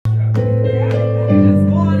You just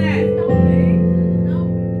go on that.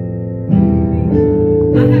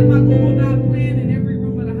 I have my Google Doc playing in every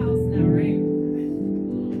room of the house now, right?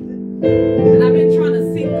 And I've been trying to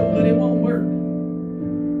sync them, but it won't work.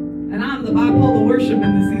 And I'm the bipolar worship in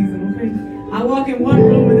the season, okay? I walk in one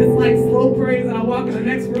room and it's like slow praise, and I walk in the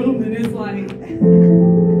next room and it's like...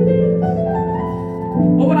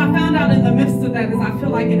 But what I found out in the midst of that is I feel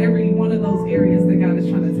like in every one of those areas that God is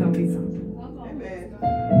trying to tell me something.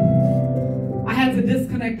 I had to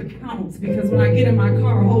disconnect accounts because when I get in my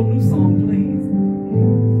car, a whole new song plays.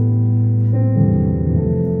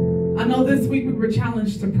 I know this week we were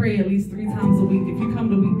challenged to pray at least 3 times a week. If you come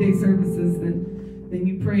to weekday services, then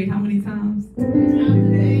you pray how many times? 3 times a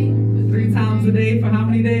day. 3 times a day for how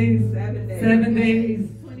many days? 7 days. 7 days.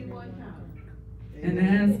 21 times. And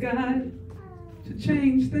ask God to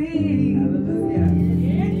change things.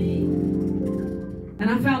 And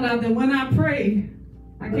I found out that when I pray,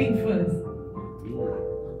 I can't fuss.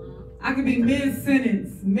 I could be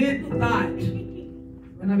mid-sentence, mid-thought,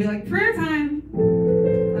 and I'd be like, prayer time,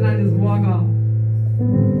 and I just walk off.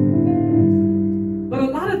 But a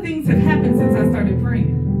lot of things have happened since I started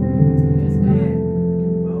praying.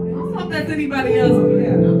 I don't know if that's anybody else.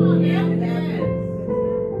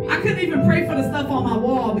 I couldn't even pray for the stuff on my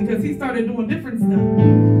wall because he started doing different stuff.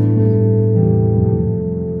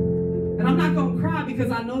 And I'm not going to cry because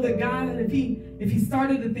I know that God, if he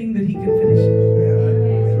started the thing, that he can finish it.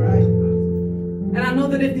 And I know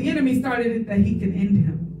that if the enemy started it, that he can end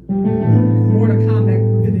him. Mortal Kombat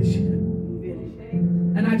finish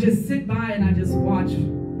him. And I just sit by and I just watch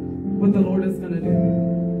what the Lord is going to do.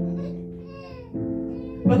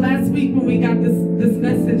 But last week when we got this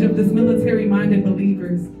message of this military-minded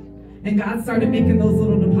believers, and God started making those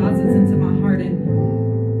little deposits into my heart,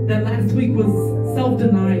 and that last week was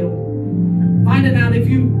self-denial. Finding out if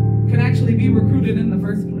you can actually be recruited in the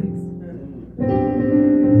first place.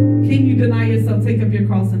 Can you deny yourself, take up your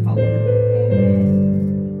cross, and follow him?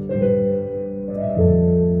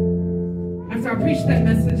 After I preached that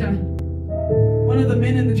message, one of the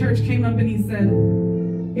men in the church came up and he said,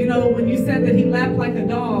 you know, when you said that he lapped like a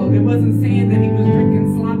dog, it wasn't saying that he was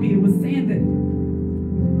drinking sloppy. It was saying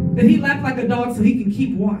that he lapped like a dog so he can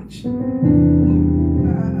keep watch.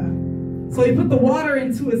 So he put the water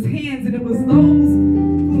into his hands, and it was those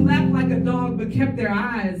who lapped like a dog but kept their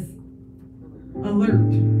eyes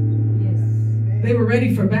alert. Yes. They were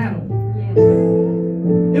ready for battle. Yes.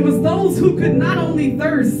 It was those who could not only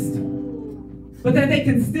thirst, but that they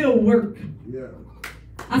can still work. Yeah.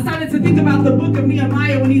 I started to think about the book of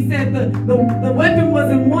Nehemiah when he said the weapon was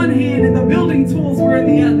in one hand and the building tools were in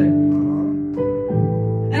the other.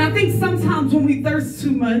 And I think sometimes when we thirst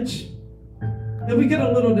too much, that we get a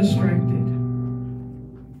little distracted.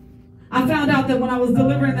 I found out that when I was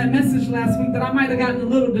delivering that message last week that I might have gotten a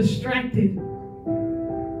little distracted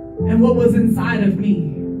in what was inside of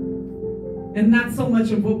me and not so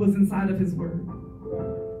much of what was inside of his word.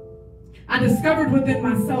 I discovered within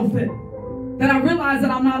myself that I realized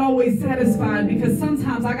that I'm not always satisfied because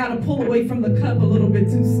sometimes I got to pull away from the cup a little bit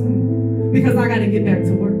too soon because I got to get back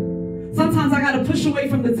to work. Sometimes I got to push away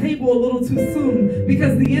from the table a little too soon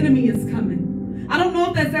because the enemy is coming. I don't know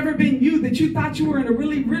if that's ever been you, that you thought you were in a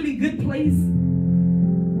really, really good place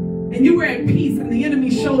and you were at peace and the enemy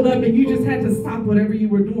showed up and you just had to stop whatever you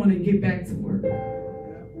were doing and get back to work.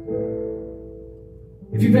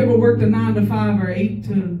 If you've ever worked a 9 to 5 or 8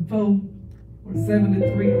 to 4 or 7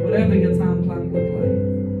 to 3 or whatever your time clock looks like.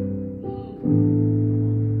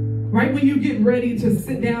 Right when you get ready to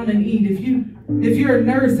sit down and eat, if you're a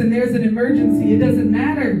nurse and there's an emergency, it doesn't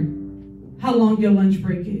matter how long your lunch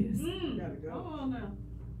break is.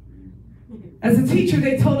 As a teacher,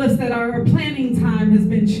 they told us that our planning time has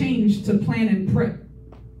been changed to plan and prep.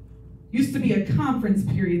 Used to be a conference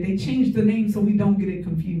period. They changed the name so we don't get it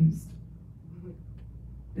confused.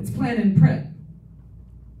 It's plan and prep.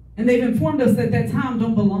 And they've informed us that that time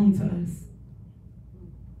don't belong to us.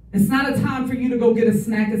 It's not a time for you to go get a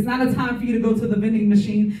snack. It's not a time for you to go to the vending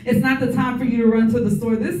machine. It's not the time for you to run to the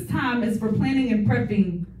store. This time is for planning and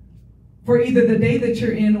prepping for either the day that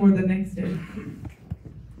you're in or the next day.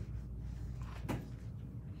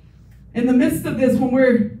 In the midst of this, when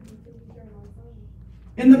we're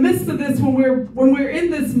in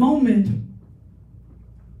this moment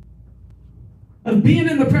of being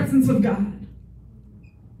in the presence of God,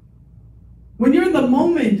 when you're in the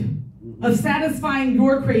moment of satisfying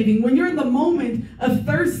your craving, when you're in the moment of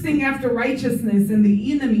thirsting after righteousness and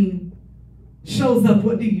the enemy shows up,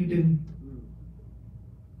 what do?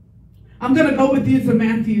 I'm going to go with you to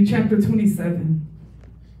Matthew chapter 27.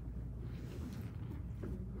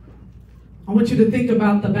 I want you to think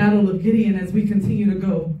about the battle of Gideon as we continue to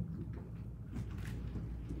go.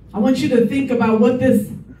 I want you to think about what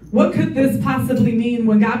could this possibly mean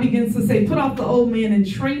when God begins to say, put off the old man and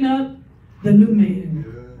train up the new man.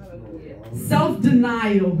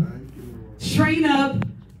 Self-denial. Train up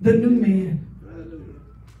the new man.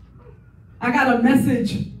 I got a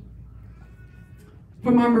message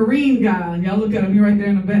from our Marine guy. Y'all look at him, he's right there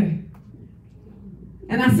in the back.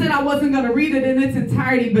 And I said I wasn't going to read it in its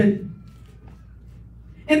entirety, but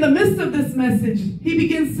in the midst of this message, he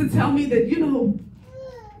begins to tell me that,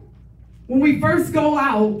 when we first go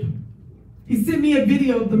out, he sent me a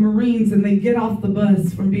video of the Marines, and they get off the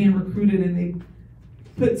bus from being recruited, and they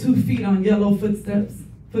put 2 feet on yellow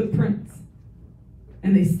footprints,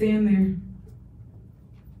 and they stand there.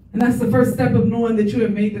 And that's the first step of knowing that you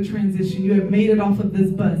have made the transition. You have made it off of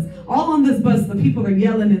this bus. All on this bus, the people are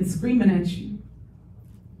yelling and screaming at you.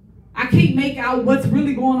 I can't make out what's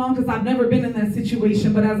really going on because I've never been in that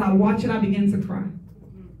situation, but as I watch it, I begin to cry.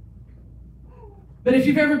 But if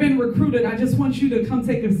you've ever been recruited, I just want you to come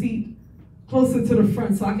take a seat closer to the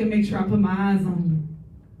front so I can make sure I put my eyes on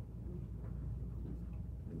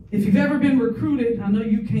you. If you've ever been recruited, I know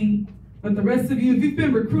you can't, but the rest of you, if you've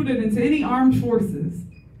been recruited into any armed forces,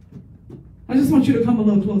 I just want you to come a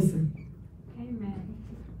little closer. Amen.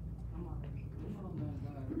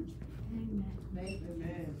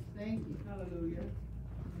 Amen. Thank you. Hallelujah.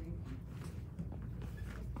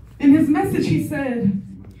 In his message, he said,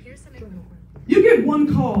 you get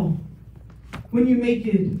one call when you make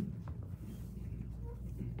it.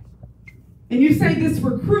 And you say this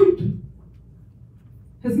recruit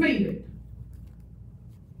has made it.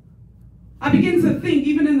 I begin to think,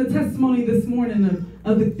 even in the testimony this morning,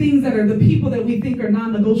 of the things that are the people that we think are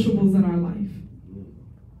non-negotiables in our life.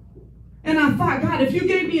 And I thought, God, if you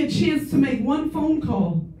gave me a chance to make one phone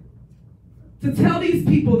call to tell these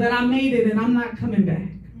people that I made it and I'm not coming back.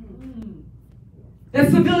 That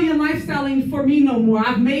civilian lifestyle ain't for me no more.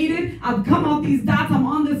 I've made it. I've come off these dots. I'm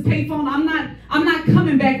on this payphone. I'm not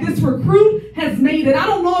coming back. This recruit has made it. I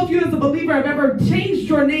don't know if you as a believer have ever changed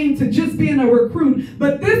your name to just being a recruit,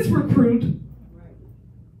 but this recruit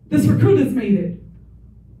has made it.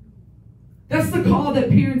 That's the call that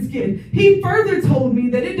parents get. He further told me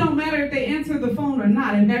that it don't matter if they answer the phone or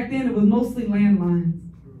not. And back then it was mostly landlines.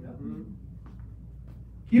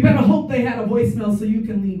 You better hope they had a voicemail so you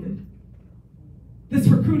can leave it. This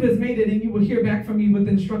recruit has made it, and you will hear back from me with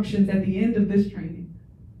instructions at the end of this training.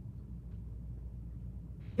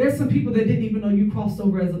 There's some people that didn't even know you crossed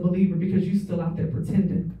over as a believer because you're still out there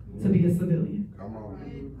pretending to be a civilian. Come on.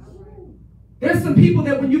 There's some people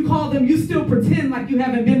that when you call them, you still pretend like you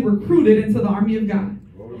haven't been recruited into the army of God.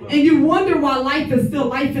 And you wonder why life is still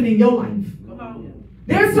lifing in your life.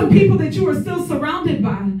 There's some people that you are still surrounded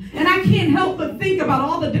by. And I can't help but think about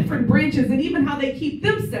all the different branches and even how they keep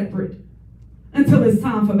them separate until it's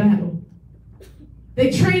time for battle.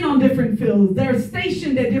 They train on different fields. They're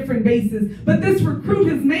stationed at different bases. But this recruit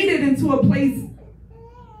has made it into a place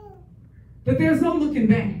that there's no looking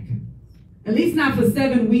back. At least not for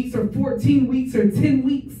 7 weeks or 14 weeks or 10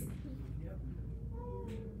 weeks.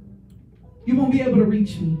 You won't be able to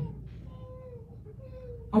reach me.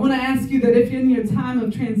 I want to ask you that if you're in your time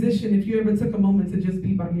of transition, if you ever took a moment to just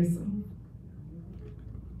be by yourself.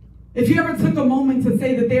 If you ever took a moment to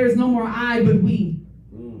say that there is no more I but we.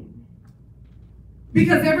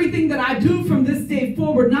 Because everything that I do from this day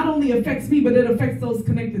forward not only affects me, but it affects those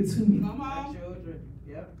connected to me. Come on.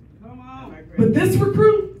 Yep. Come on. But this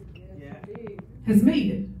recruit has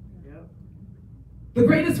made it. Yep. The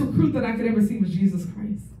greatest recruit that I could ever see was Jesus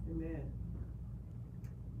Christ. Amen.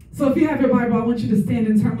 So if you have your Bible, I want you to stand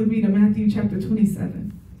and turn with me to Matthew chapter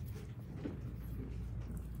 27.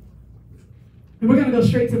 And we're going to go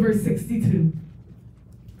straight to verse 62.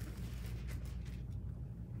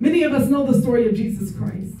 Many of us know the story of Jesus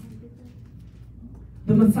Christ,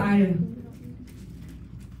 the Messiah.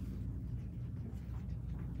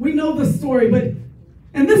 We know the story, but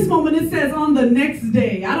in this moment it says on the next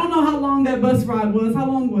day. I don't know how long that bus ride was. How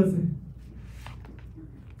long was it?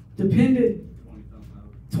 Depended.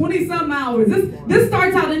 20-something hours. This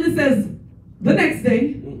starts out and it says the next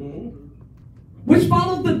day, which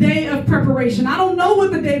followed the day of preparation. I don't know what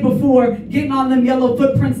the day before getting on them yellow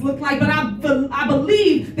footprints looked like, but I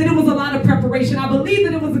believe that it was a lot of preparation. I believe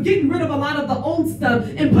that it was getting rid of a lot of the old stuff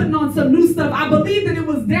and putting on some new stuff. I believe that it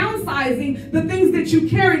was downsizing the things that you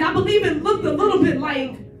carried. I believe it looked a little bit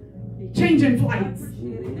like changing flights.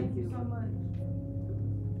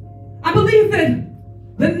 I believe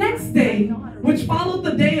that the next day, which followed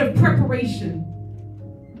the day of preparation,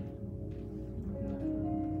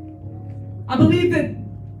 I believe that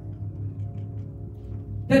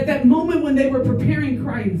moment when they were preparing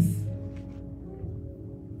Christ,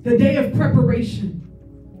 the day of preparation,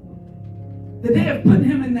 The day of putting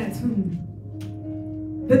him in that tomb.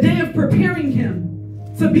 The day of preparing him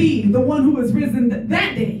to be the one who was risen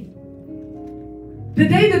that day. The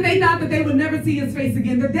day that they thought that they would never see his face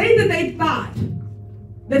again. The day that they thought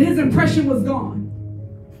that his impression was gone.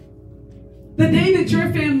 The day that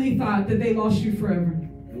your family thought that they lost you forever.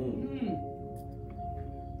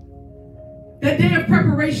 That day of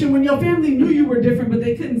preparation when your family knew you were different, but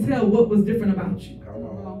they couldn't tell what was different about you. Come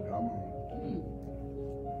on, come on.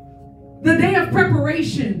 The day of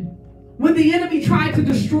preparation when the enemy tried to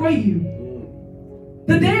destroy you.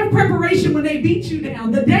 The day of preparation when they beat you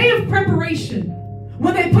down. The day of preparation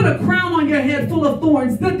when they put a crown on your head full of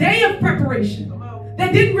thorns. The day of preparation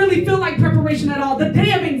that didn't really feel like preparation at all. The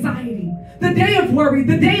day of anxiety. The day of worry.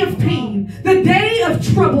 The day of pain. The day of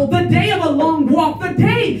trouble. The day of a long walk. The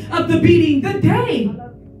day of the beating. The day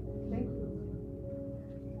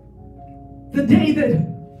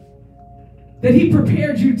that he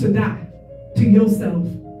prepared you to die to yourself.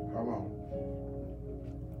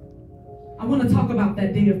 I want to talk about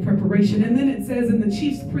that day of preparation. And then it says, and the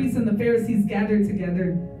chief priests and the Pharisees gathered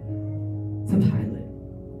together to Pilate,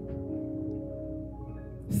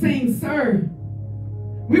 saying, Sir,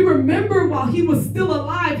 we remember while he was still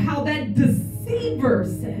alive how that deceiver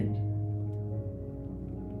said,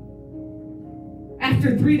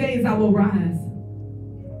 after 3 days I will rise.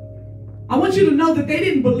 I want you to know that they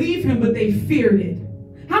didn't believe him, but they feared it.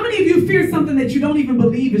 How many of you fear something that you don't even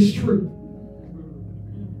believe is true?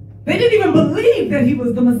 They didn't even believe that he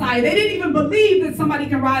was the Messiah. They didn't even believe that somebody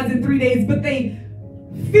can rise in 3 days, but they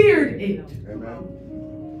feared it.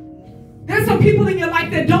 Amen. There's some people in your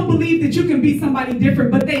life that don't believe that you can be somebody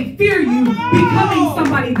different, but they fear you becoming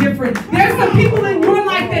somebody different. There's some people in your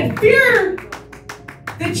life that fear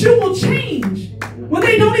that you will change when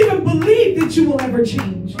they don't even believe that you will ever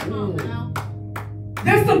change.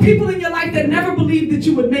 There's some people in your life that never believed that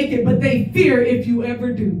you would make it, but they fear if you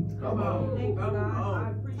ever do. Come on.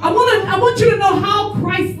 I want you to know how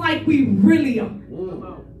Christ-like we really are.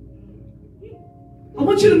 I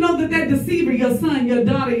want you to know that deceiver, your son, your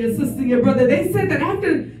daughter, your sister, your brother, they said that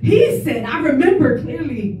after he said, I remember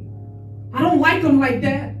clearly, I don't like him like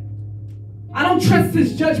that. I don't trust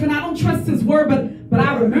his judgment. I don't trust his word, but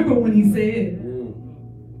I remember when he said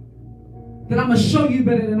that I'm going to show you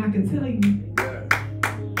better than I can tell you.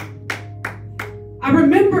 I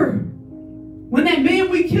remember when that man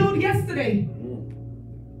we killed yesterday,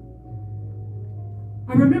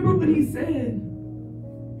 I remember when he said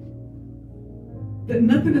that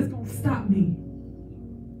nothing is going to stop me.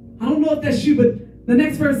 I don't know if that's you, but the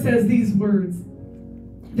next verse says these words.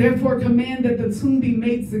 Therefore command that the tomb be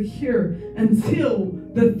made secure until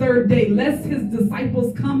the third day, lest his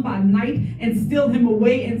disciples come by night and steal him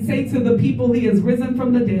away and say to the people he has risen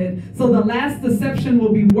from the dead. So the last deception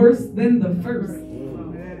will be worse than the first.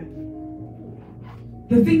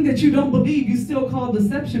 The thing that you don't believe, you still call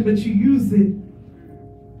deception, but you use it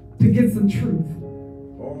to get some truth.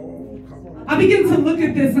 I begin to look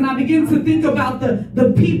at this and I begin to think about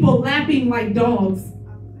the people lapping like dogs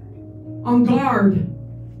on guard,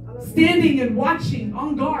 standing and watching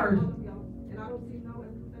on guard.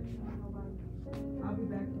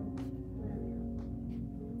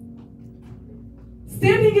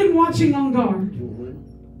 Standing and watching on guard.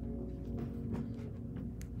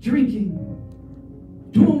 Drinking.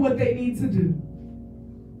 Doing what they need to do.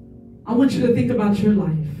 I want you to think about your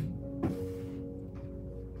life.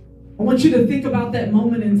 I want you to think about that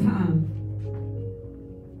moment in time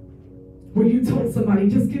where you told somebody,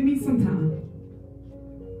 just give me some time.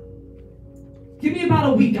 Give me about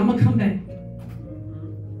a week, I'm going to come back.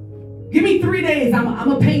 Give me 3 days, I'm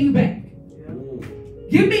going to pay you back.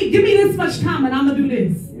 Give me this much time and I'm going to do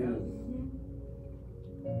this.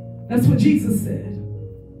 That's what Jesus said.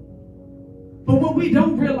 But what we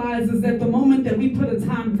don't realize is that the moment that we put a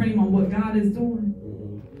time frame on what God is doing,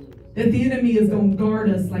 that the enemy is going to guard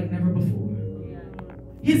us like never before.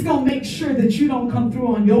 He's going to make sure that you don't come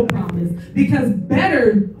through on your promise. Because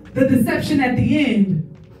better the deception at the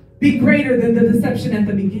end be greater than the deception at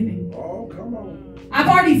the beginning. Oh, come on. I've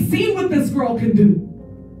already seen what this girl can do.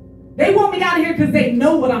 They want me out of here because they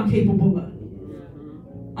know what I'm capable of.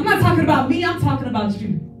 I'm not talking about me, I'm talking about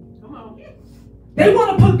you. Come on. They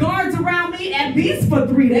want to put guards around me at least for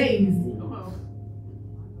 3 days.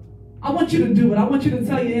 I want you to do it. I want you to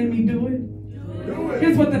tell your enemy, do it.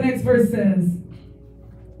 Here's what the next verse says.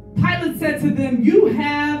 Pilate said to them, you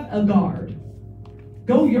have a guard.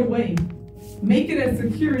 Go your way. Make it as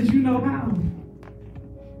secure as you know how.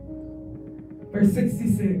 Verse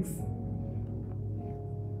 66.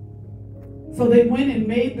 So they went and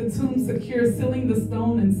made the tomb secure, sealing the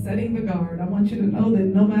stone and setting the guard. I want you to know that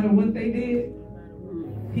no matter what they did,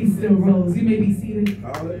 He still rose. You may be seated.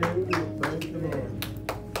 Hallelujah. Thank you, Lord.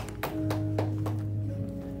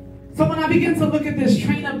 So when I begin to look at this,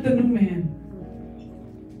 train up the new man.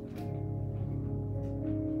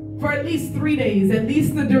 For at least 3 days, at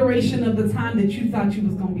least the duration of the time that you thought you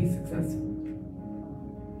was going to be successful,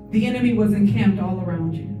 the enemy was encamped all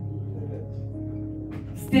around you.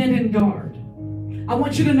 Stand in guard. I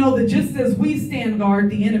want you to know that just as we stand guard,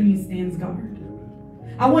 the enemy stands guard.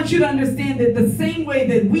 I want you to understand that the same way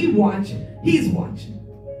that we watch, he's watching.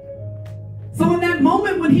 So in that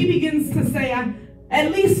moment when he begins to say,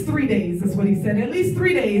 at least 3 days, is what he said. At least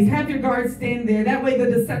 3 days, have your guard stand there. That way the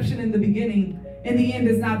deception in the beginning, in the end,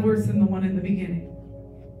 is not worse than the one in the beginning.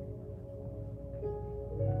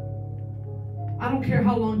 I don't care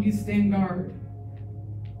how long you stand guard.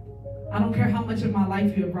 I don't care how much of my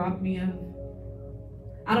life you have robbed me of.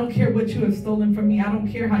 I don't care what you have stolen from me. I don't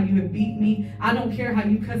care how you have beat me. I don't care how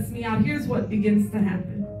you cuss me out. Here's what begins to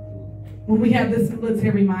happen when we have this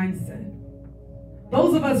military mindset.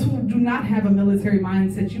 Those of us who do not have a military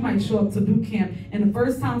mindset, you might show up to boot camp, and the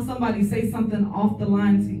first time somebody says something off the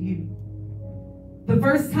line to you, the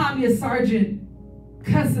first time your sergeant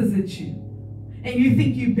cusses at you, and you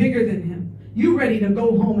think you're bigger than him, you're ready to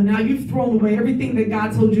go home, and now you've thrown away everything that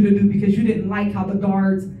God told you to do because you didn't like how the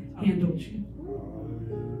guards handled you.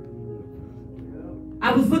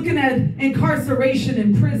 I was looking at incarceration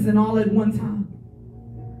in prison all at one time.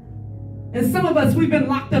 And some of us, we've been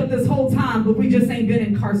locked up this whole time, but we just ain't been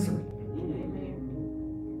incarcerated.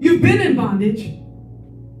 You've been in bondage.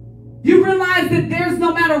 You realize that there's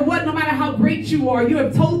no matter what, no matter how great you are, you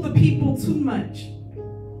have told the people too much.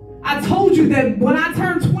 I told you that when I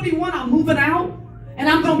turn 21, I'm moving out, and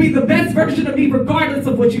I'm going to be the best version of me regardless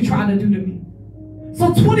of what you try to do to me.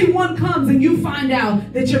 So 21 comes and you find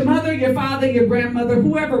out that your mother, your father, your grandmother,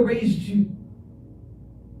 whoever raised you,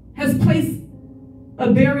 has placed a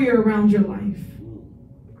barrier around your life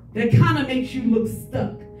that kind of makes you look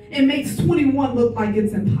stuck. It makes 21 look like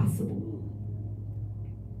it's impossible.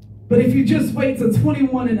 But if you just wait till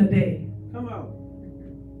 21 in a day, Come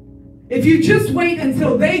on. if you just wait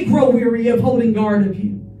until they grow weary of holding guard of you,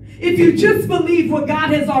 if you just believe what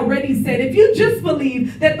God has already said, if you just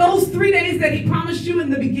believe that those 3 days that he promised you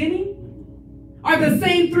in the beginning are the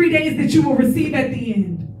same 3 days that you will receive at the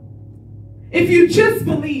end, if you just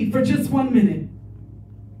believe for just 1 minute,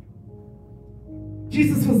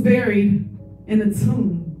 Jesus was buried in a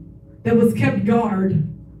tomb that was kept guard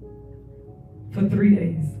for 3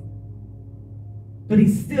 days. But he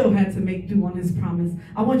still had to make do on his promise.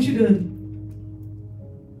 I want you to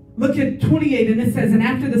look at 28, and it says, and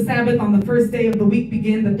after the Sabbath on the first day of the week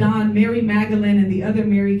began the dawn, Mary Magdalene and the other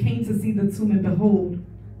Mary came to see the tomb, and behold,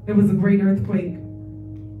 there was a great earthquake.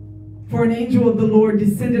 For an angel of the Lord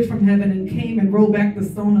descended from heaven and came and rolled back the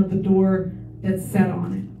stone of the door that sat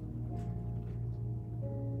on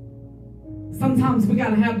it. Sometimes we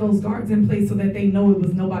got to have those guards in place so that they know it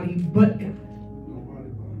was nobody but God.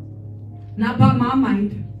 Not by my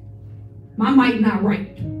might. My might not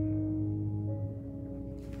right.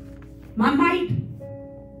 My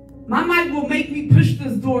might will make me push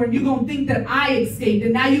this door, and you're going to think that I escaped,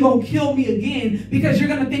 and now you're going to kill me again because you're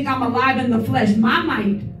going to think I'm alive in the flesh. My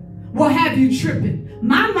might will have you tripping.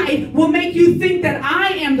 My might will make you think that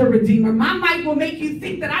I am the Redeemer. My might will make you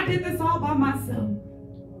think that I did this all by myself.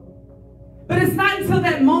 But it's not until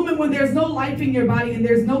that moment when there's no life in your body and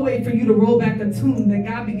there's no way for you to roll back a tomb that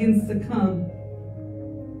God begins to come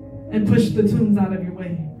and push the tombs out of your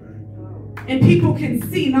way. And people can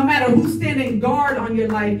see, no matter who's standing guard on your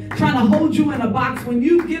life, trying to hold you in a box, when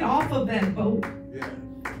you get off of that boat,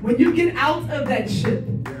 when you get out of that ship,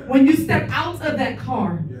 when you step out of that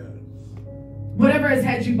car, whatever has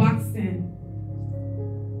had you boxed in,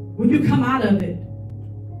 when you come out of it,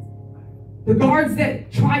 the guards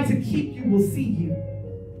that try to keep you will see you.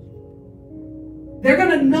 They're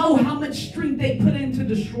going to know how much strength they put in to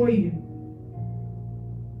destroy you.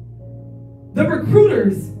 The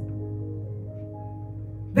recruiters,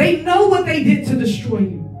 they know what they did to destroy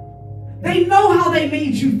you. They know how they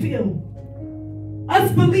made you feel.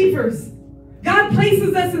 Us believers, God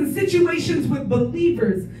places us in situations with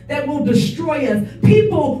believers that will destroy us.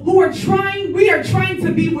 People who are trying, we are trying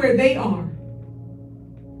to be where they are.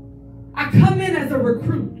 I come in as a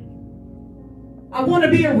recruit. I want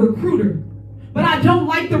to be a recruiter, but I don't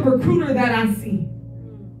like the recruiter that I see.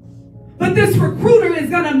 But this recruiter is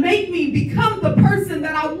going to make me become the person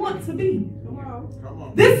that I want to be. Come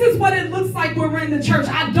on. This is what it looks like when we're in the church.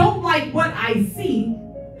 I don't like what I see,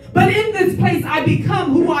 but in this place I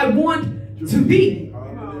become who I want to be.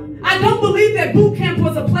 I don't believe that boot camp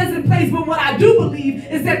was a pleasant place, but what I do believe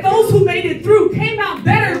is that those who made it through came out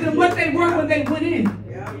better than what they were when they went in.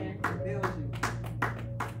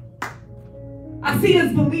 see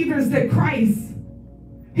as believers that Christ,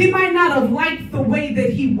 he might not have liked the way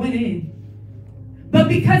that he went in. But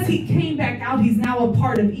because he came back out, he's now a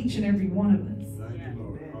part of each and every one of us.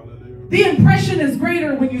 The impression is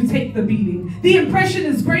greater when you take the beating. The impression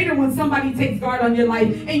is greater when somebody takes guard on your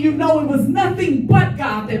life and you know it was nothing but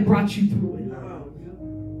God that brought you through it.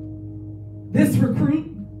 This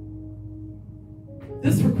recruit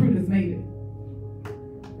has made it.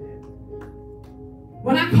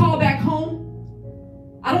 When I call back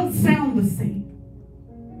home, I don't sound the same.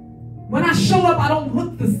 When I show up, I don't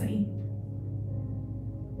look the same.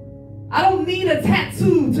 I don't need a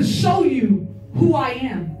tattoo to show you who I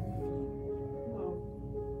am.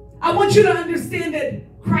 I want you to understand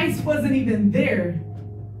that Christ wasn't even there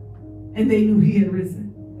and they knew he had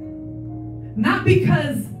risen. Not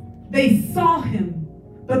because they saw him,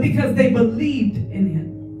 but because they believed in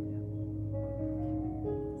him.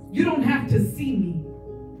 You don't have to see me,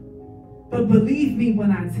 but believe me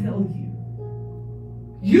when I tell you.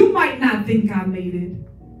 You might not think I made it,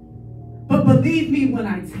 but believe me when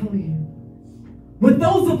I tell you. With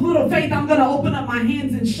those of little faith, I'm going to open up my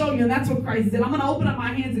hands and show you. And that's what Christ did. I'm going to open up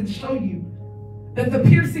my hands and show you that the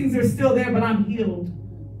piercings are still there, but I'm healed.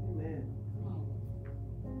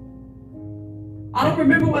 I don't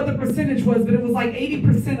remember what the percentage was, but it was like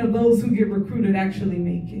 80% of those who get recruited actually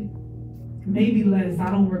make it. Maybe less.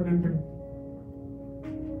 I don't remember.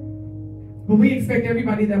 But we expect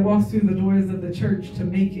everybody that walks through the doors of the church to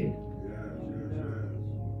make it.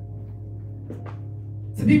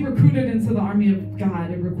 To be recruited into the army of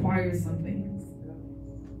God, it requires some things.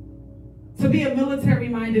 To be a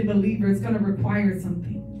military-minded believer, it's going to require some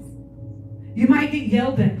things. You might get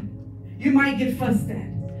yelled at. You might get fussed at.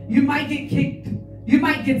 You might get kicked. You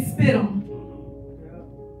might get spit on.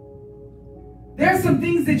 There are some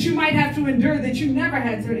things that you might have to endure that you never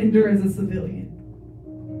had to endure as a civilian.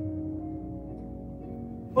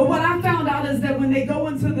 But what I found out is that when they go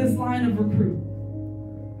into this line of recruit,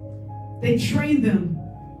 they train them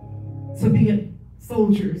to be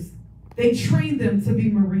soldiers. They train them to be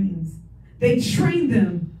Marines. They train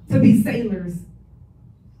them to be sailors.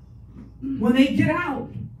 When they get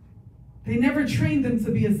out, they never train them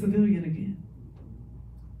to be a civilian again.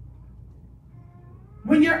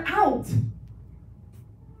 When you're out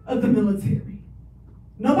of the military,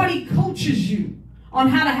 nobody coaches you on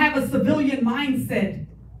how to have a civilian mindset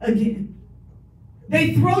again.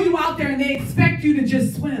 They throw you out there and they expect you to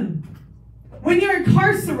just swim. When you're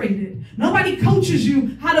incarcerated, nobody coaches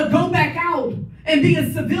you how to go back out and be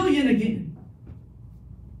a civilian again.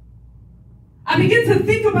 I begin to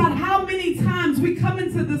think about how many times we come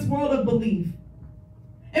into this world of belief,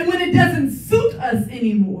 and when it doesn't suit us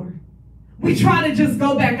anymore, we try to just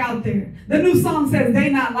go back out there. The new song says, "They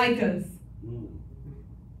not like us."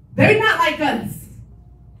 They're not like us.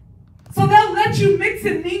 So they'll let you mix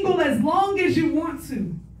and mingle as long as you want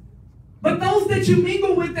to. But those that you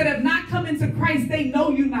mingle with that have not come into Christ, they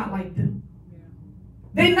know you're not like them.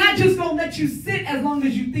 They're not just going to let you sit as long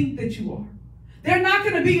as you think that you are. They're not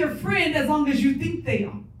going to be your friend as long as you think they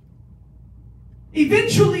are.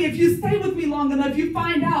 Eventually, if you stay with me long enough, you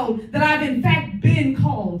find out that I've in fact been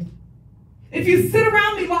called. If you sit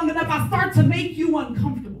around me long enough, I start to make you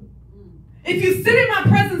uncomfortable. If you sit in my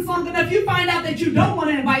presence long enough, you find out that you don't want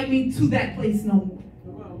to invite me to that place no more.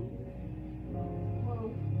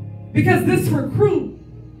 Because this recruit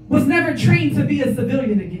was never trained to be a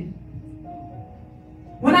civilian again.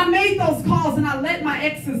 When I made those calls and I let my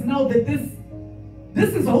exes know that this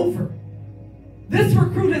is over. This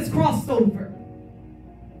recruit has crossed over.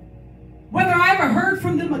 Whether I ever heard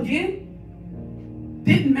from them again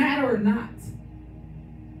didn't matter or not.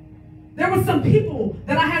 There were some people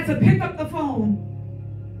that I had to pick up the phone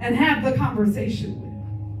and have the conversation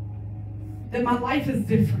with. That my life is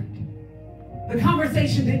different. The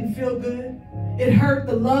conversation didn't feel good. It hurt.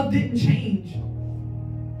 The love didn't change.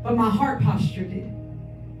 But my heart posture did.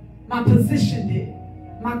 My position did.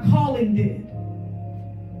 My calling did.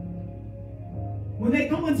 When they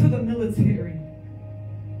go into the military,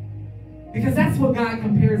 because that's what God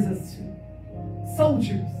compares us to.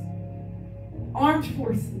 Soldiers. Armed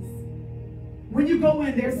forces. When you go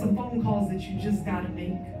in, there's some phone calls that you just got to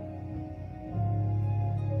make.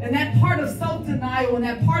 And that part of self-denial and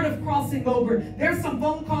that part of crossing over, there's some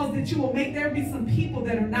phone calls that you will make. There'll be some people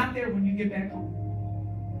that are not there when you get back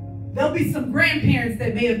home. There'll be some grandparents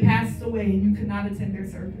that may have passed away and you could not attend their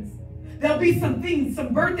service. There'll be some things,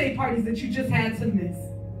 some birthday parties that you just had to miss.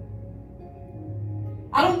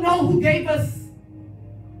 I don't know who gave us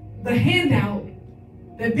the handout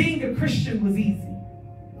that being a Christian was easy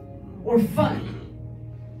or fun.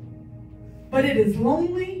 But it is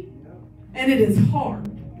lonely and it is hard.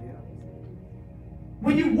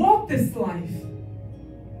 when you walk this life,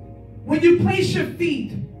 when you place your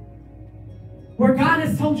feet where God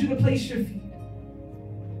has told you to place your feet,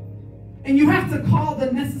 and you have to call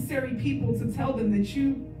the necessary people to tell them that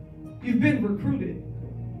you've been recruited,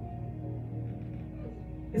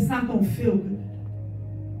 it's not going to feel good.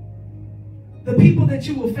 The people that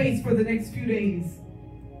you will face for the next few days,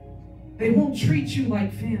 they won't treat you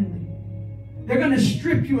like family. They're going to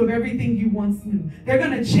strip you of everything you once knew. They're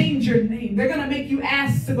going to change your name. They're going to make you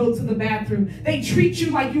ask to go to the bathroom. They treat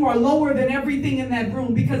you like you are lower than everything in that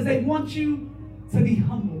room because they want you to be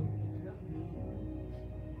humble.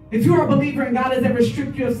 If you're a believer and God has ever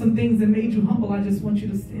stripped you of some things and made you humble, I just want you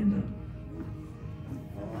to stand up.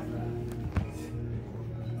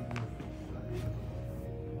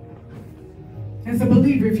 As a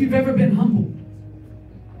believer, if you've ever been humbled,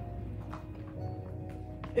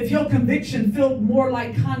 if your conviction felt more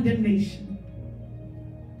like condemnation,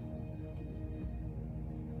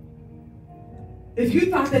 if you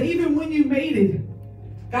thought that even when you made it,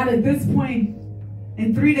 God, at this point,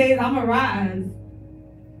 in 3 days, I'm going to rise,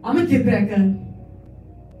 I'm going to get back up.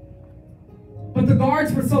 But the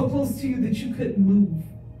guards were so close to you that you couldn't move.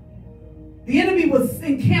 The enemy was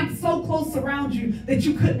encamped so close around you that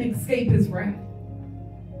you couldn't escape his wrath.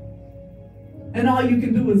 And all you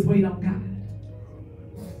can do is wait on God.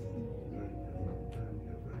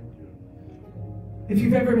 If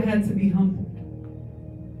you've ever had to be humbled,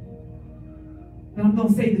 then I'm going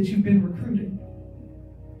to say that you've been recruited.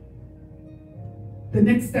 The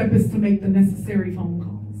next step is to make the necessary phone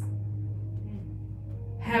calls.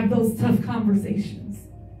 Have those tough conversations.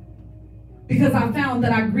 Because I found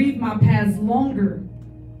that I grieve my past longer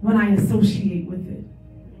when I associate with it.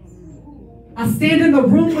 I stand in the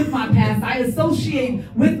room with my past. I associate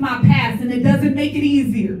with my past, and it doesn't make it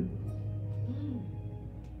easier.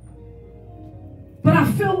 But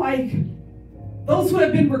I feel like those who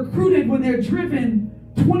have been recruited, when they're driven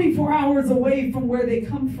 24 hours away from where they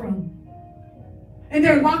come from, and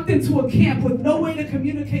they're locked into a camp with no way to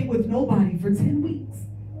communicate with nobody for 10 weeks,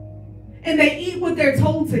 and they eat what they're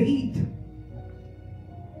told to eat,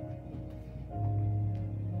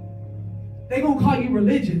 they're going to call you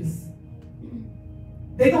religious.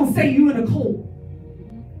 They're going to say you in a cult.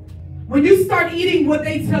 When you start eating what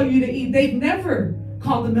they tell you to eat, they've never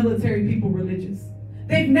called the military people religious.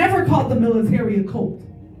 They've never called the military a cult.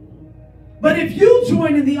 But if you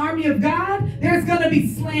join in the army of God, there's going to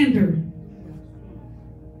be slander.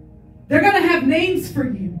 They're going to have names for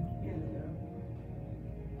you.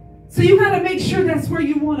 So you got to make sure that's where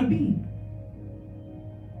you want to be.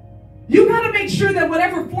 You got to make sure that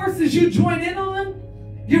whatever forces you join in on,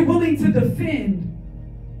 you're willing to defend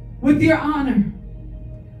with your honor,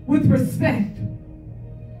 with respect.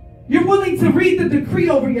 You're willing to read the decree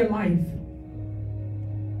over your life.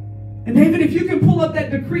 And David, if you can pull up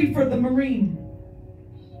that decree for the Marine.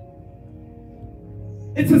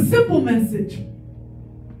 It's a simple message.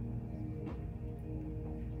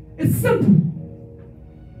 It's simple.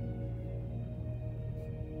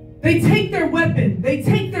 They take their weapon. They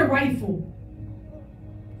take their rifle.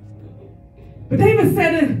 But David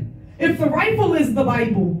said, if the rifle is the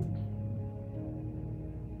Bible,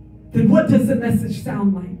 then what does the message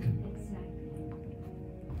sound like?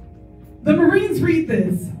 The Marines read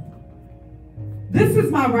this. This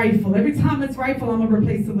is my rifle. Every time it's rifle, I'm going to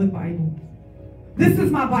replace it with Bible. This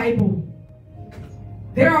is my Bible.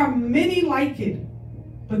 There are many like it,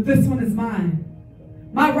 but this one is mine.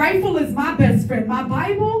 My rifle is my best friend. My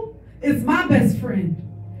Bible is my best friend.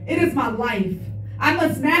 It is my life. I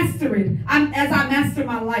must master it. As I master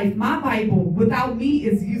my life, my Bible without me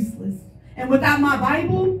is useless. And without my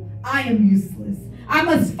Bible, I am useless. I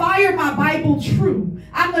must fire my Bible true.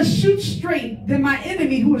 I must shoot straight than my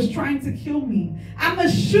enemy who is trying to kill me. I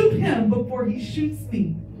must shoot him before he shoots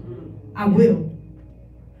me. I will.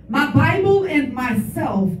 My Bible and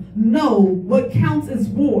myself know what counts as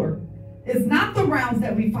war. It's not the rounds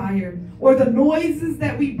that we fire or the noises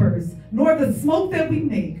that we burst, nor the smoke that we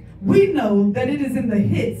make. We know that it is in the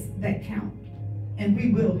hits that count, and we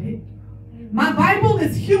will hit. My Bible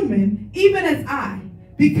is human, even as I,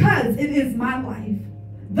 because it is my life.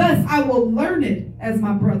 Thus, I will learn it as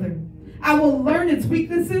my brother. I will learn its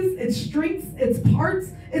weaknesses, its strengths, its parts,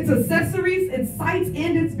 its accessories, its sights,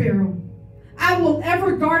 and its barrel. I will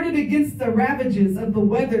ever guard it against the ravages of the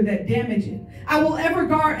weather that damage it. I will ever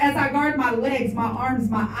guard, as I guard my legs, my arms,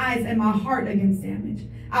 my eyes, and my heart against damage.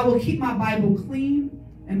 I will keep my Bible clean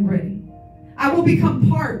and ready. I will become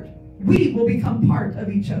part, we will become part of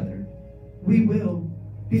each other. We will.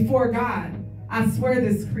 Before God, I swear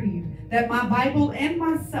this creed, that my Bible and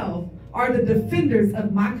myself are the defenders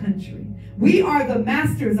of my country. We are the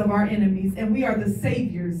masters of our enemies, and we are the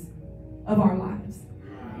saviors of our lives.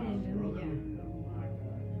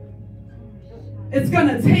 It's going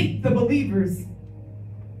to take the believers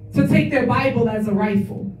to take their Bible as a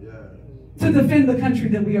rifle to defend the country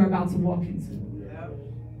that we are about to walk into.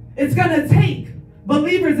 It's going to take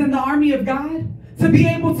believers in the army of God to be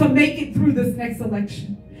able to make it through this next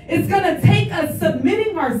election. It's going to take us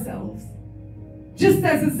submitting ourselves, just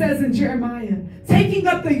as it says in Jeremiah, taking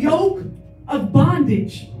up the yoke of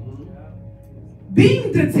bondage,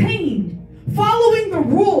 being detained, following the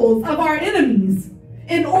rules of our enemies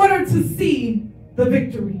in order to see the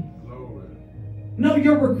victory. No,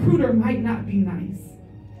 your recruiter might not be nice.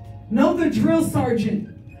 No, the drill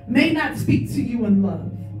sergeant may not speak to you in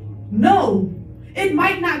love. No, it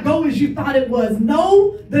might not go as you thought it was.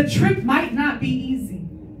 No, the trip might not be easy.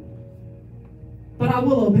 But I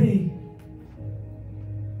will obey.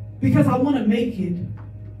 Because I want to make it.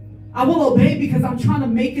 I will obey because I'm trying to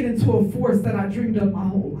make it into a force that I dreamed of my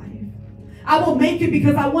whole life. I will make it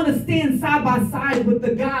because I want to stand side by side with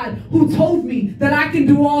the God who told me that I can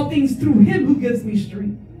do all things through him who gives me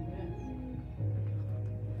strength.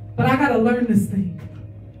 But I got to learn this thing.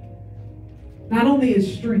 Not only its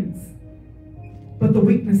strengths, but the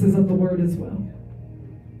weaknesses of the word as well.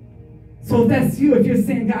 So if that's you, if you're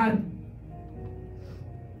saying, God,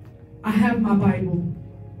 I have my Bible.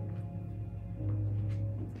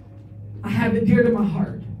 I have it dear to my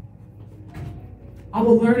heart. I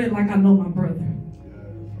will learn it like I know my brother.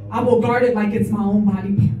 I will guard it like it's my own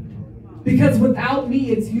body part. Because without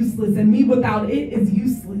me, it's useless. And me without it is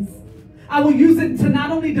useless. I will use it to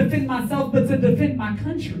not only defend myself, but to defend my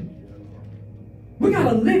country. We got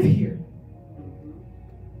to live here.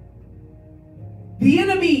 The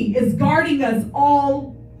enemy is guarding us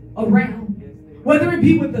all around. Whether it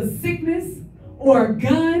be with a sickness or a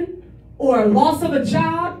gun or a loss of a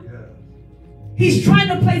job. He's trying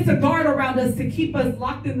to place a guard around us to keep us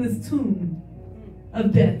locked in this tomb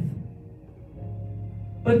of death.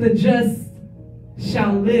 But the just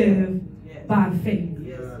shall live by faith.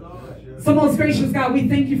 So most gracious God, we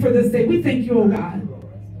thank you for this day. We thank you, oh God,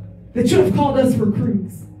 that you have called us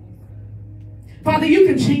recruits. Father, you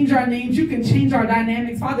can change our names. You can change our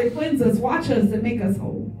dynamics. Father, cleanse us, watch us, and make us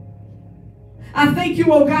whole. I thank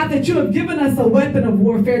you, oh God, that you have given us a weapon of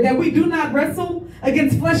warfare, that we do not wrestle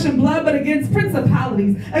against flesh and blood, but against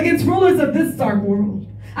principalities, against rulers of this dark world.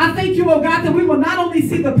 I thank you, oh God, that we will not only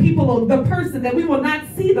see the people or the person, that we will not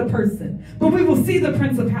see the person, but we will see the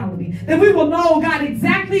principality. That we will know, oh God,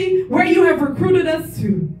 exactly where you have recruited us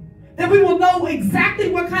to. That we will know exactly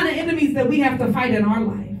what kind of enemies that we have to fight in our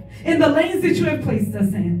life, in the lanes that you have placed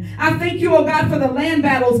us in. I thank you, oh God, for the land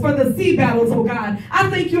battles, for the sea battles, oh God. I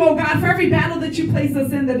thank you, oh God, for every battle that you place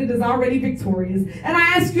us in, that it is already victorious. And I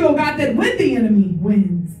ask you, oh God, that when the enemy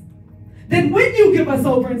wins, then when you give us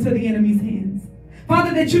over into the enemy's hands,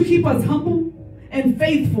 Father, that you keep us humble and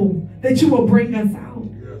faithful, that you will bring us out.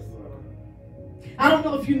 Yes, I don't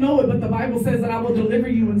know if you know it, but the Bible says that I will deliver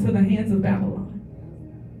you into the hands of Babylon.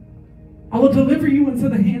 I will deliver you into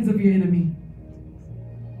the hands of your enemy.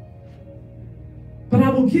 But I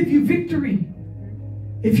will give you victory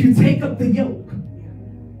if you take up the yoke.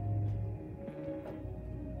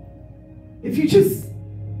 If you just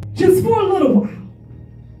for a little while,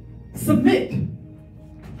 submit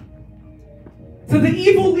to the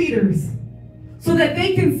evil leaders so that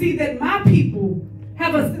they can see that my people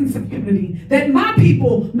have a sense of unity, that my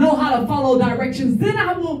people know how to follow directions. Then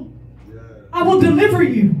I will deliver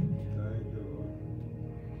you.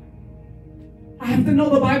 I have to know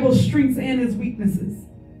the Bible's strengths and its weaknesses.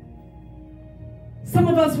 Some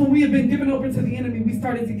of us, when we have been given over to the enemy, we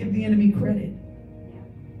started to give the enemy credit.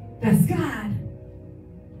 That's God.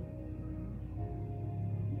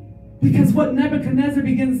 Because what Nebuchadnezzar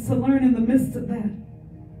begins to learn in the midst of that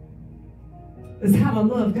is how to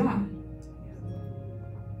love God.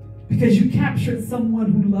 Because you captured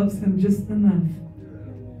someone who loves him just enough.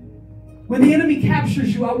 When the enemy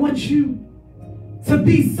captures you, I want you to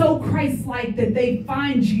be so Christ-like that they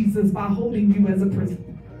find Jesus by holding you as a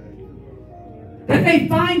prisoner. That they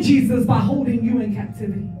find Jesus by holding you in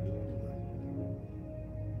captivity.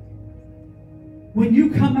 When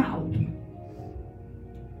you come out,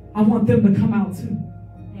 I want them to come out too.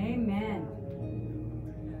 Amen.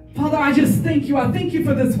 Father, I just thank you. I thank you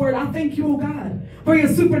for this word. I thank you, oh God, for your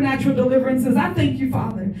supernatural deliverances. I thank you,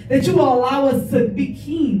 Father, that you will allow us to be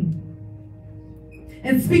keen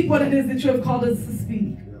and speak what it is that you have called us to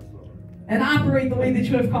speak, and operate the way that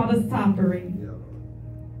you have called us to operate.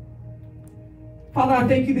 Father, I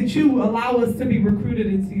thank you that you allow us to be recruited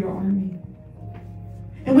into your army.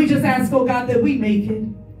 And we just ask, oh God, that we make it.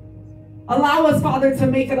 Allow us, Father, to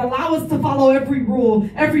make it. Allow us to follow every rule,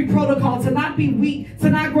 every protocol, to not be weak, to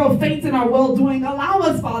not grow faint in our well-doing. Allow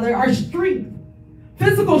us, Father, our strength,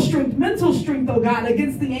 physical strength, mental strength, oh God,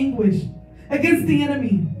 against the anguish, against the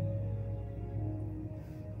enemy.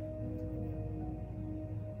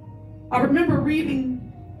 I remember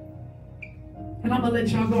reading, and I'm going to let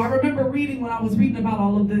y'all go. I remember reading when I was reading about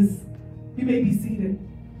all of this. You may be seated.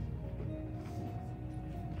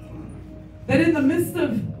 That in the midst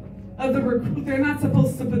of the recruit, they're not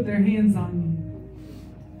supposed to put their hands on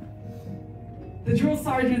you. The drill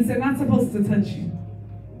sergeants, they're not supposed to touch you.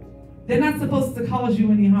 They're not supposed to cause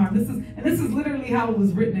you any harm. This is literally how it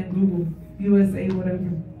was written in Google, USA,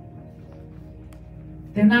 whatever.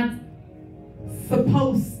 They're not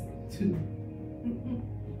supposed to.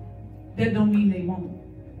 That don't mean they won't.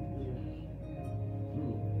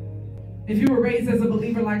 If you were raised as a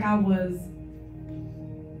believer like I was,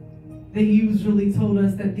 they usually told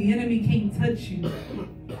us that the enemy can't touch you.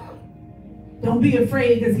 Don't be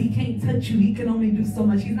afraid because he can't touch you. He can only do so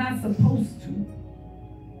much. He's not supposed to.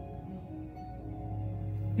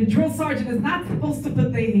 Your drill sergeant is not supposed to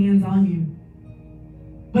put their hands on you.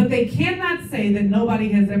 But they cannot say that nobody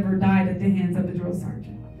has ever died at the hands of the drill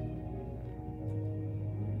sergeant.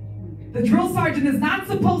 The drill sergeant is not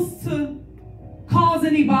supposed to cause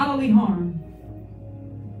any bodily harm.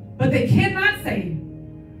 But they cannot say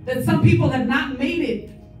that some people have not made it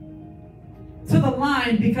to the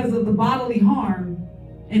line because of the bodily harm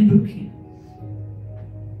in boot camp.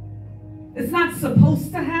 It's not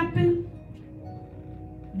supposed to happen,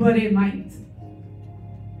 but it might.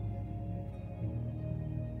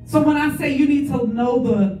 So when I say you need to know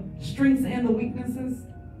the strengths and the weaknesses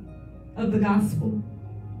of the gospel,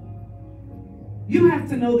 you have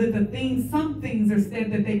to know that some things are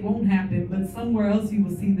said that they won't happen, but somewhere else you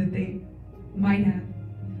will see that they might happen.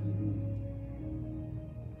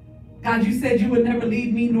 God, you said you would never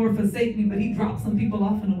leave me nor forsake me, but he dropped some people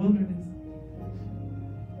off in the wilderness.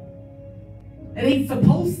 It ain't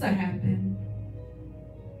supposed to happen,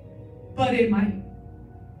 but it might.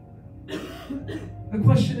 The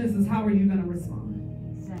question is how are you going to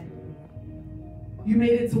respond? Exactly. You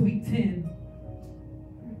made it to week 10.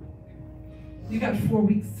 You got 4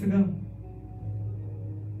 weeks to go.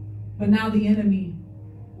 But now the enemy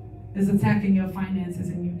is attacking your finances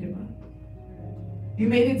and you give up. You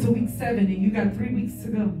made it to week 7 and you got 3 weeks to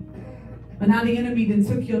go. But now the enemy then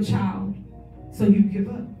took your child, so you give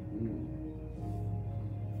up.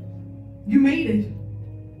 You made it.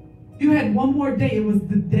 You had one more day. It was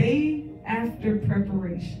the day after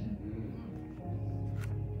preparation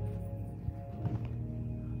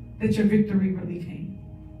that your victory really came.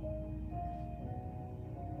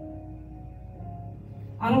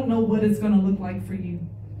 I don't know what it's going to look like for you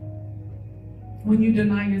when you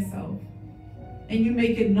deny yourself and you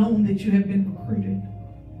make it known that you have been recruited.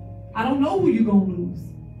 I don't know who you're going to lose.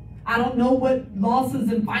 I don't know what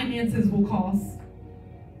losses and finances will cost.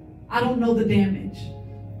 I don't know the damage.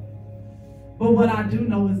 But what I do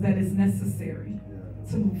know is that it's necessary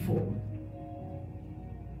to move forward.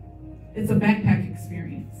 It's a backpack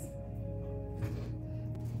experience.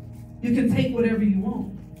 You can take whatever you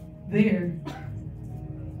want there,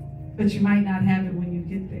 but you might not have it when you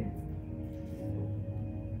get there.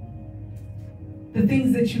 The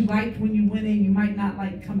things that you liked when you went in, you might not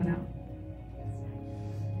like coming out.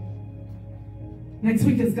 Next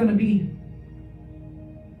week is going to be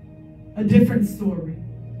a different story.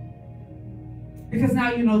 Because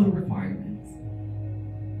now you know the requirements.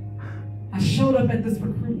 I showed up at this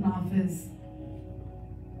recruiting office,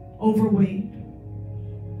 overweight,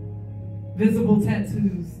 visible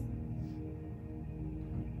tattoos,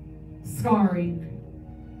 scarring,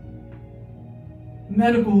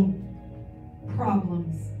 medical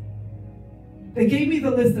problems. They gave me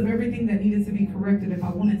the list of everything that needed to be corrected if I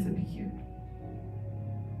wanted to be here.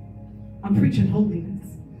 I'm preaching holiness.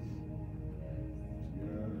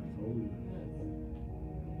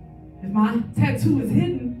 If my tattoo is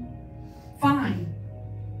hidden, fine.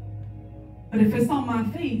 But if it's on my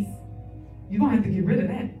face, you're going to have to get rid of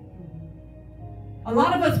that. A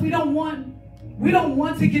lot of us, we don't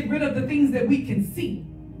want to get rid of the things that we can see.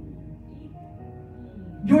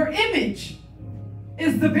 Your image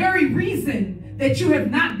is the very reason that you have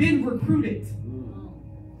not been recruited.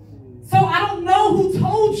 So I don't know who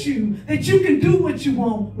told you that you can do what you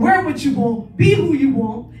want, wear what you want, be who you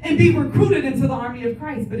want, and be recruited into the army of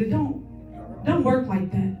Christ. But it don't work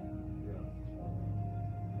like that.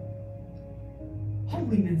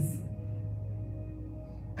 Holiness.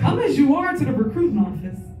 Come as you are to the recruiting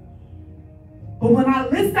office. But when I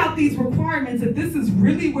list out these requirements, if this is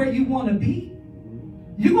really where you want to be,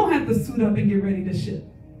 you're going to have to suit up and get ready to ship.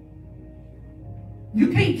 You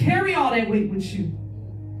can't carry all that weight with you.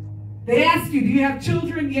 They ask you, do you have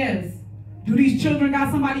children? Yes. Do these children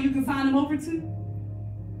got somebody you can sign them over to?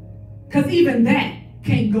 Because even that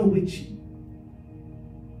can't go with you.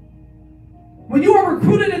 When you are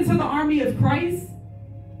recruited into the army of Christ,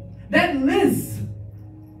 that list,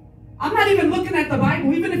 I'm not even looking at the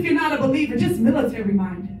Bible, even if you're not a believer, just military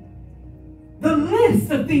minded. The list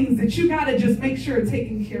of things that you got to just make sure are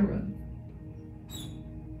taken care of.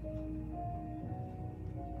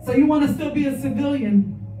 So you want to still be a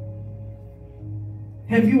civilian?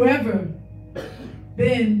 Have you ever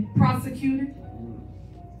been prosecuted?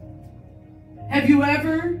 Have you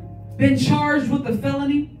ever been charged with a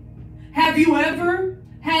felony? Have you ever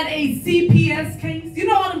had a CPS case? You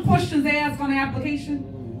know all the questions they ask on the application?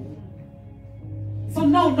 So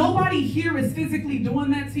no, nobody here is physically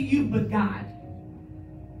doing that to you but God.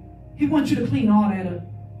 He wants you to clean all that up.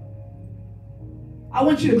 I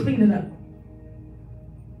want you to clean it up.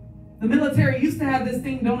 The military used to have this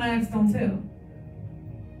thing, don't ask, don't tell.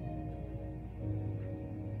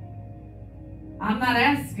 I'm not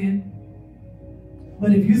asking,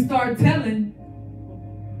 but if you start telling,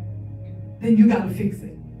 then you got to fix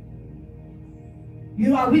it.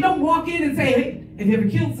 We don't walk in and say, hey, have you ever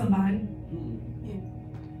killed somebody?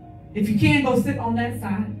 If you can, go sit on that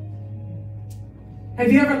side.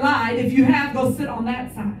 Have you ever lied? If you have, go sit on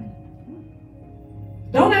that side.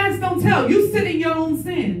 Don't ask, don't tell. You sit in your own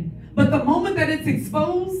sin. But the moment that it's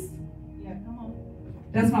exposed, Yeah, come on.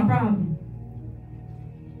 that's my problem.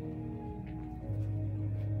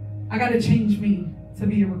 I got to change me to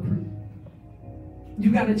be a recruit.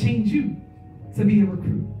 You got to change you to be a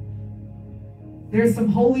recruit. There's some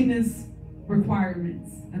holiness requirements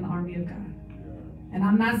in the army of God. And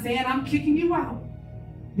I'm not saying I'm kicking you out,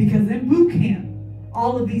 because in boot camp,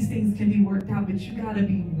 all of these things can be worked out, but you got to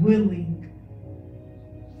be willing.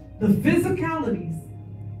 The physicalities,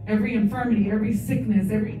 every infirmity, every sickness,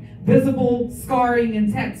 every visible scarring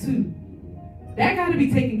and tattoo, that got to be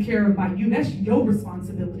taken care of by you. That's your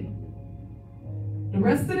responsibility. The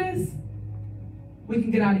rest of this, we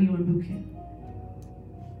can get out of you in boot camp.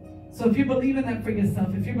 So if you're believing that for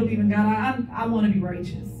yourself, if you're believing, God, I want to be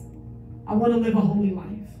righteous, I want to live a holy life,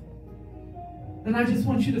 then I just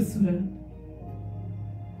want you to suit up.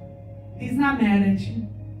 He's not mad at you,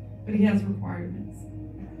 but he has requirements.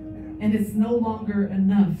 And it's no longer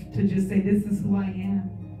enough to just say, this is who I am.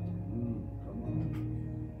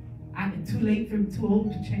 I'm too late for too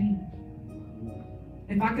old to change.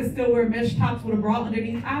 If I could still wear mesh tops with a bra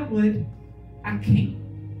underneath, I would. I can't.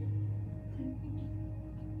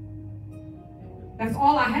 That's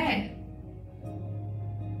all I had.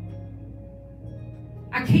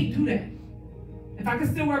 I can't do that. If I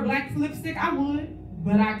could still wear black lipstick, I would,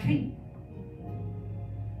 but I can't.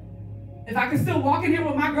 If I could still walk in here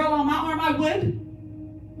with my girl on my arm, I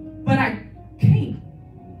would, but I can't.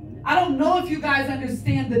 I don't know if you guys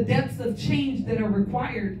understand the depths of change that are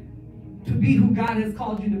required to be who God has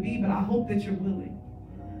called you to be, but I hope that you're willing.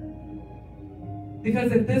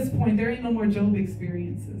 Because at this point, there ain't no more Job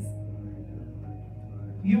experiences.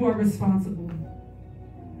 You are responsible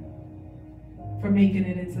for making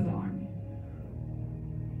it into the army.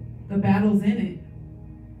 The battle's in it.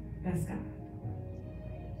 That's God.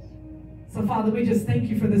 So, Father, we just thank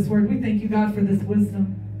you for this word. We thank you, God, for this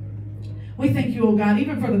wisdom. We thank you, oh God,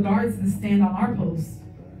 even for the guards that stand on our posts.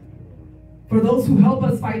 For those who help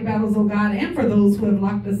us fight battles, oh God, and for those who have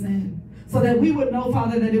locked us in. So that we would know,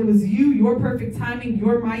 Father, that it was you, your perfect timing,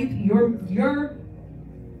 your might, your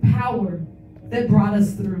power that brought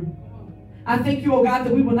us through. I thank you, oh God,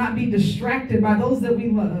 that we will not be distracted by those that we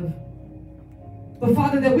love. But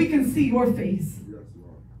Father, that we can see your face.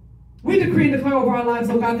 We decree and declare over our lives,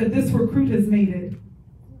 oh God, that this recruit has made it.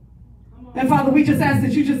 And Father, we just ask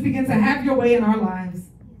that you just begin to have your way in our lives.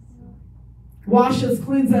 Wash us,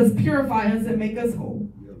 cleanse us, purify us, and make us whole.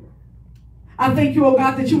 I thank you, oh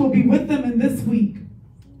God, that you will be with them in this week.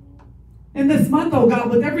 In this month, oh God,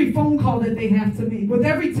 with every phone call that they have to make, with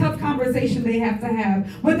every tough conversation they have to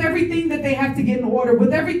have, with everything that they have to get in order,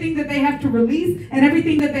 with everything that they have to release, and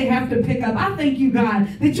everything that they have to pick up. I thank you, God,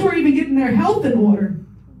 that you're even getting their health in order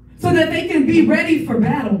so that they can be ready for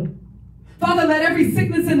battle. Father, let every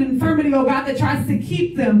sickness and infirmity, oh God, that tries to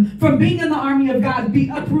keep them from being in the army of God be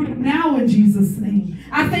uprooted now in Jesus' name.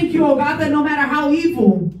 I thank you, oh God, that no matter how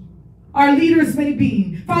evil our leaders may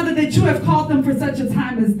be, Father, that you have called them for such a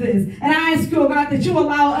time as this. And I ask you, oh God, that you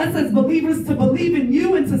allow us as believers to believe in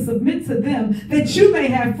you and to submit to them, that you may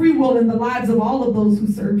have free will in the lives of all of those who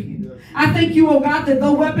serve you. I thank you, oh God, that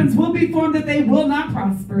though weapons will be formed, that they will not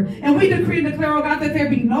prosper. And we decree and declare, oh God, that there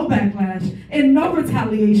be no backlash and no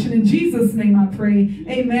retaliation. In Jesus' name I pray.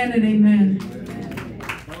 Amen and amen.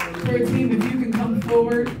 Prayer team, if you can come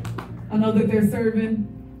forward. I know that they're serving.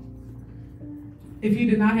 If you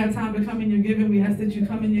did not have time to come in your giving, we ask that you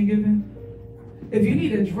come in your giving. If you need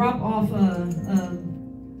to drop off,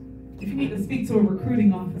 if you need to speak to a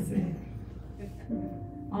recruiting officer,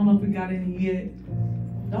 I don't know if we got any yet.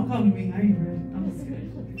 Don't come to me, I ain't ready. I'm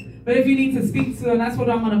scared. But if you need to speak to, and that's what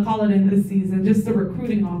I'm going to call it in this season, just a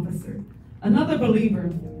recruiting officer, another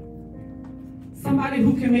believer, somebody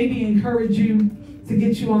who can maybe encourage you to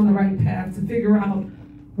get you on the right path, to figure out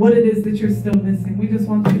what it is that you're still missing. We just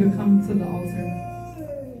want you to come to the altar.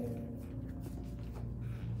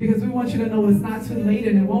 Because we want you to know it's not too late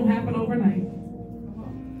and it won't happen overnight.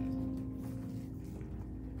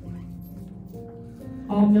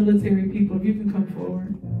 All military people, if you can come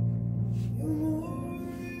forward.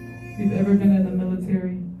 If you've ever been in the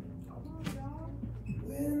military.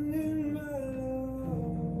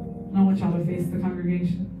 And I want y'all to face the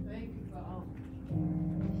congregation.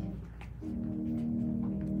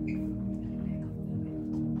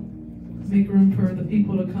 Make room for the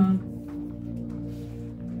people to come.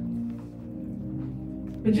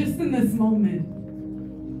 But just in this moment,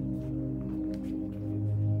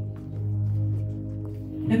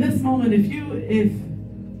 if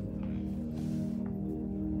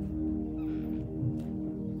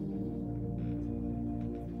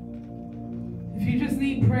you just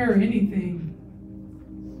need prayer or anything,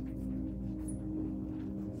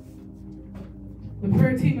 the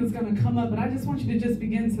prayer team is going to come up, but I just want you to just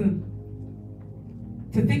begin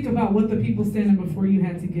to think about what the people standing before you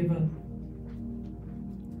had to give up.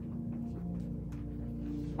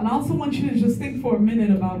 And I also want you to just think for a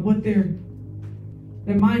minute about what their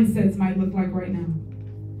mindsets might look like right now.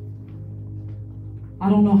 I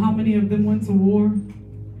don't know how many of them went to war.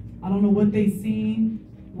 I don't know what they seen,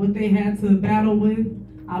 what they had to battle with.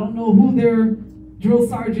 I don't know who their drill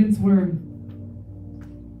sergeants were.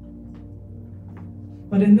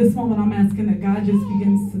 But in this moment, I'm asking that God just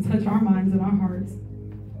begins to touch our minds and our hearts.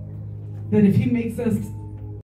 That if He makes us